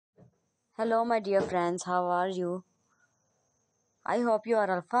Hello, my dear friends, how are you? I hope you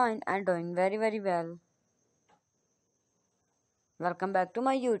are all fine and doing very well. Welcome back to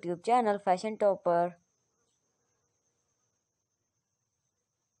my YouTube channel, Fashion Topper.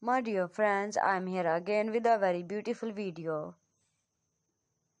 My dear friends, I am here again with a very beautiful video.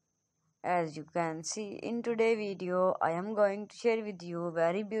 As you can see in today's video, I am going to share with you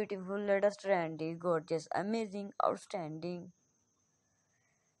very beautiful, latest, trendy, gorgeous, amazing, outstanding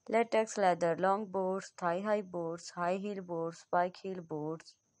latex leather long boots, thigh-high boots, high heel boots, spike heel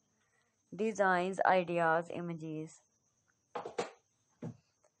boots, designs, ideas, images.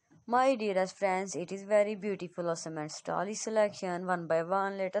 My dearest friends, it is very beautiful, awesome and stylish selection, one by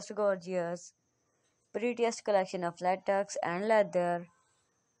one, latest gorgeous, prettiest collection of latex and leather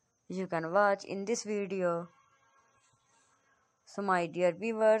you can watch in this video. So my dear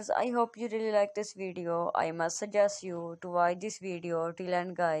viewers, I hope you really like this video. I must suggest you to watch this video till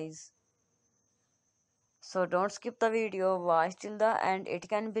end guys. So don't skip the video, watch till the end, it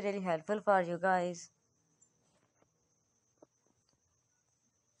can be really helpful for you guys.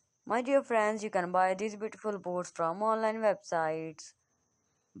 My dear friends, you can buy these beautiful boots from online websites.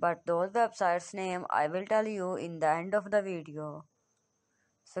 But those websites' name I will tell you in the end of the video.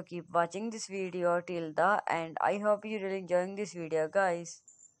 So keep watching this video till the end. I hope you really enjoying this video guys.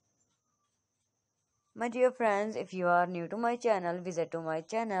 My dear friends, if you are new to my channel, visit to my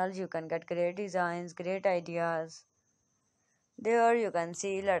channel. You can get great designs, great ideas. There you can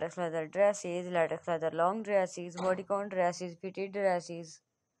see latex leather dresses, latex leather long dresses, bodycon dresses, fitted dresses,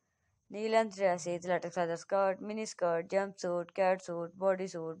 knee-length dresses, latex leather skirt, mini skirt, jumpsuit, catsuit,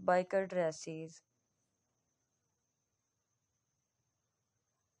 bodysuit, biker dresses.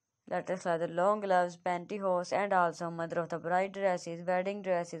 Latex leather long gloves, pantyhose, and also mother of the bride dresses, wedding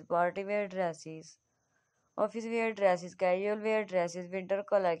dresses, party wear dresses, office wear dresses, casual wear dresses, winter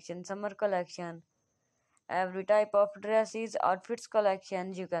collection, summer collection. Every type of dresses, outfits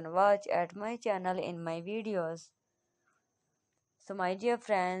collections you can watch at my channel in my videos. So my dear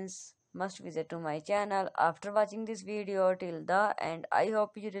friends, must visit to my channel after watching this video till the end. I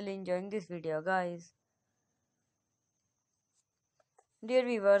hope you really enjoying this video guys. Dear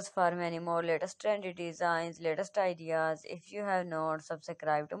viewers, for many more latest trendy designs, latest ideas, if you have not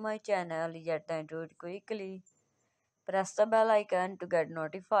subscribed to my channel yet, then do it quickly. Press the bell icon to get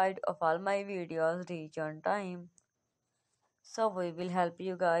notified of all my videos reach on time. So we will help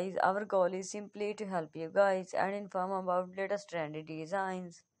you guys. Our goal is simply to help you guys and inform about latest trendy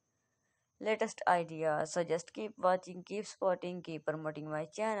designs, latest ideas. So just keep watching, keep supporting, keep promoting my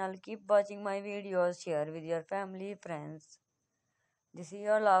channel, keep watching my videos, share with your family, friends. This is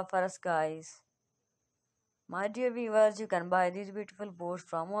your love for us guys. My dear viewers, you can buy these beautiful boots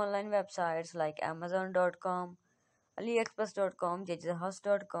from online websites like Amazon.com, AliExpress.com,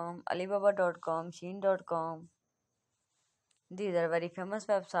 JJHouse.com, Alibaba.com, Shein.com. These are very famous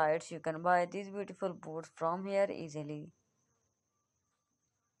websites. You can buy these beautiful boots from here easily.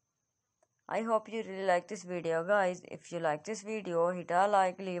 I hope you really like this video guys. If you like this video, hit a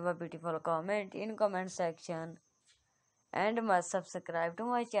like, leave a beautiful comment in comment section. And must subscribe to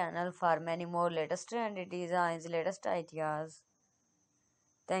my channel for many more latest trendy designs, latest ideas.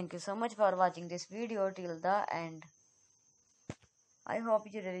 Thank you so much for watching this video till the end. I hope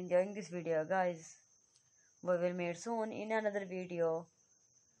you're enjoying this video guys. We will meet soon in another video.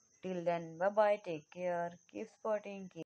 Till then, bye bye, take care, keep supporting, keep